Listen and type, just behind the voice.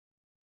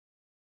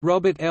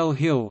Robert L.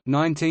 Hill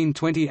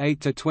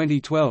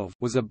 (1928–2012)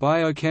 was a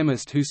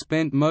biochemist who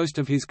spent most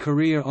of his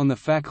career on the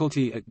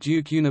faculty at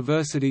Duke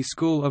University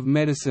School of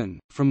Medicine,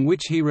 from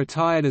which he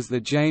retired as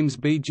the James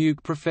B.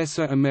 Duke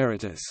Professor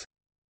Emeritus.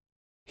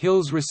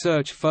 Hill's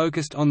research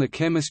focused on the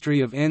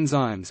chemistry of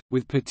enzymes,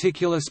 with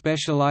particular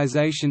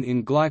specialization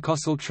in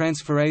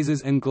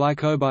glycosyltransferases and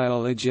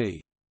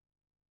glycobiology.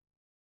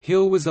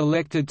 Hill was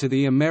elected to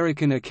the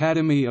American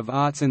Academy of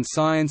Arts and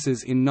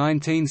Sciences in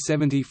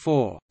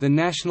 1974, the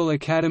National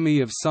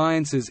Academy of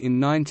Sciences in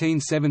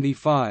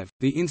 1975,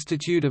 the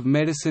Institute of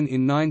Medicine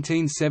in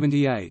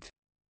 1978.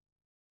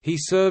 He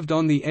served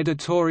on the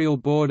editorial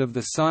board of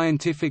the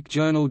scientific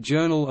journal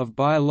Journal of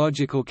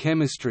Biological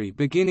Chemistry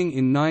beginning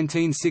in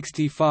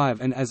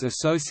 1965 and as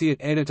associate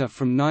editor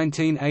from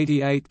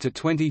 1988 to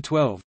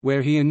 2012,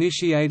 where he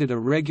initiated a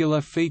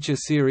regular feature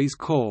series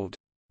called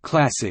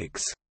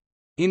Classics,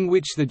 in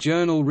which the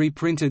journal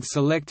reprinted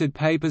selected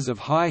papers of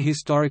high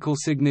historical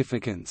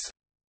significance.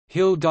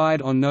 Hill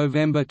died on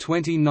November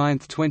 29,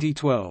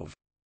 2012.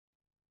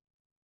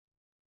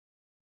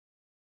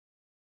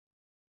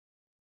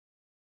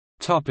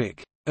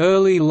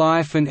 Early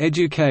life and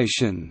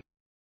education.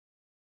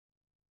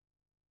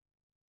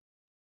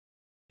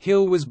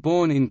 Hill was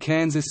born in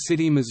Kansas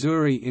City,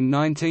 Missouri in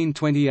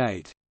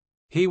 1928.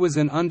 He was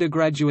an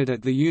undergraduate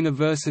at the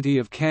University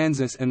of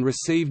Kansas and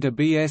received a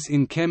B.S.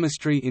 in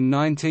chemistry in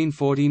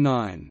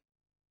 1949.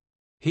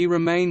 He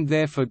remained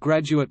there for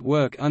graduate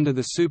work under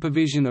the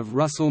supervision of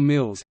Russell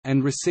Mills,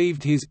 and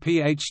received his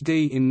Ph.D.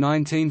 in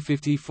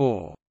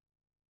 1954.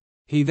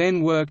 He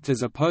then worked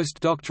as a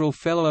postdoctoral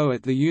fellow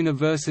at the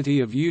University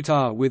of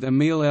Utah with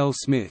Emil L.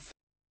 Smith.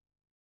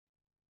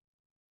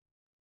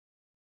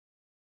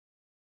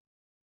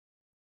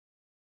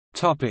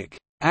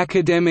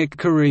 Academic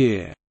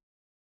career.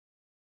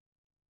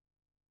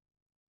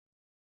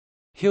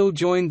 Hill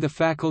joined the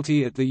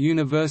faculty at the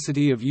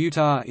University of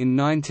Utah in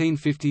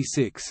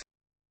 1956.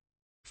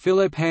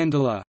 Philip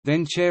Handler,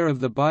 then chair of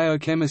the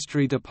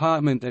biochemistry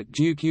department at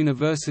Duke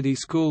University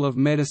School of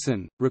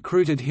Medicine,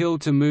 recruited Hill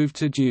to move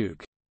to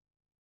Duke.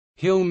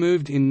 Hill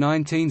moved in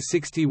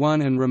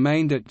 1961 and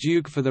remained at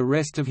Duke for the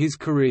rest of his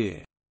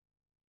career.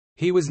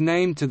 He was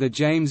named to the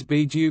James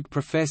B. Duke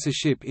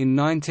Professorship in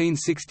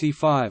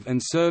 1965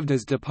 and served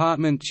as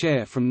department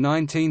chair from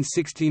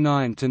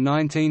 1969 to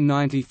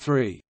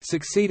 1993,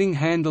 succeeding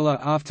Handler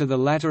after the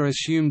latter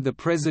assumed the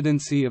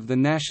presidency of the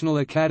National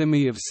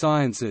Academy of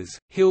Sciences.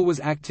 Hill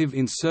was active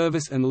in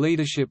service and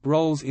leadership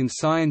roles in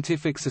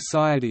scientific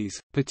societies,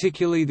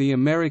 particularly the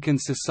American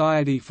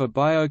Society for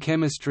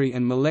Biochemistry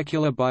and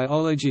Molecular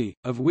Biology,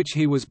 of which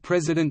he was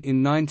president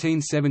in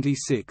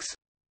 1976.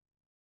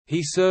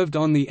 He served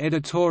on the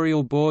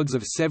editorial boards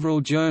of several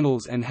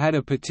journals and had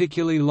a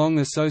particularly long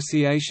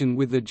association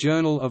with the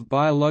Journal of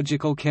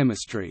Biological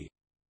Chemistry.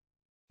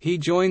 He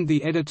joined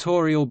the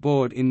editorial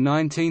board in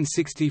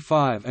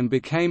 1965 and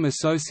became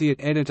associate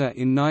editor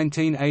in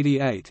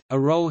 1988, a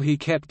role he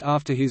kept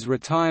after his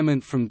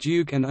retirement from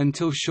Duke and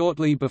until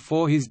shortly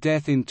before his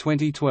death in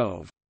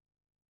 2012.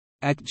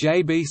 At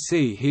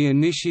JBC he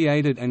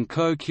initiated and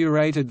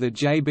co-curated the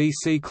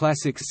JBC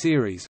Classics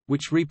series,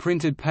 which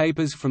reprinted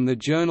papers from the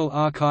journal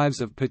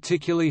archives of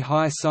particularly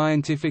high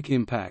scientific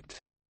impact.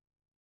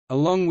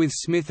 Along with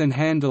Smith and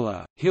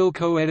Handler, Hill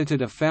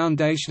co-edited a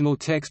foundational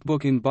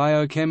textbook in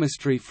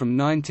biochemistry from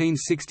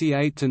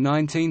 1968 to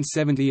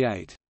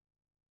 1978.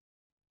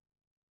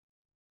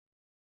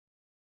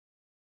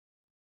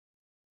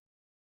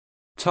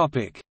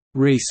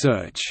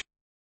 Research.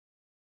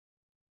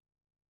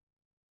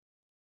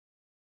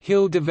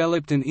 Hill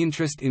developed an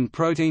interest in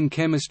protein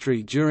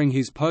chemistry during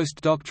his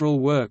postdoctoral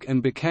work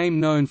and became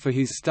known for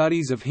his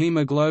studies of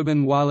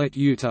hemoglobin while at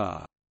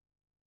Utah.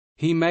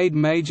 He made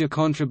major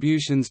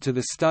contributions to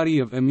the study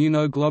of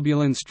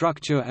immunoglobulin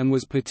structure and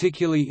was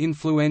particularly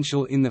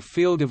influential in the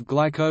field of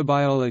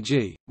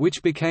glycobiology,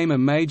 which became a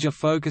major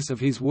focus of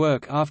his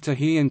work after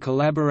he and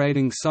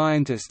collaborating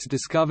scientists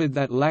discovered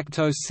that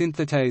lactose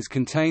synthetase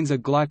contains a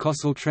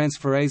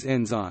glycosyltransferase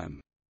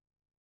enzyme.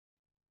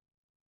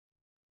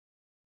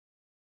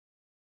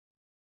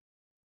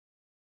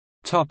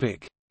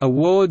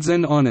 Awards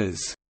and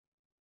honors.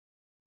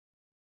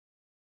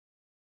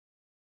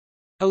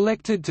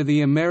 Elected to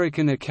the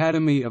American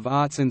Academy of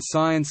Arts and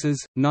Sciences,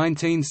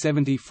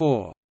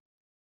 1974.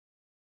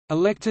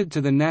 Elected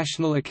to the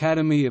National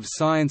Academy of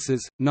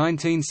Sciences,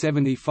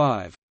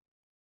 1975.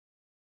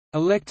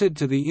 Elected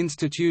to the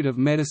Institute of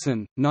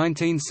Medicine,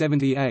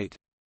 1978.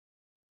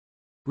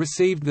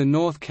 Received the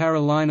North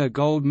Carolina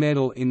Gold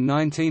Medal in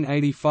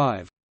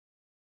 1985.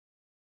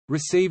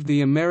 Received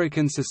the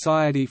American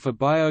Society for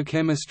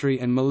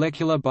Biochemistry and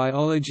Molecular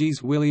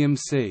Biology's William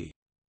C.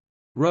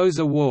 Rose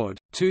Award,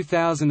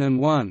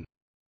 2001.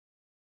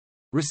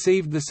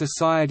 Received the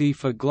Society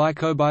for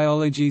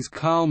Glycobiology's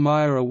Carl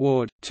Meyer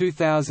Award,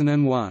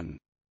 2001.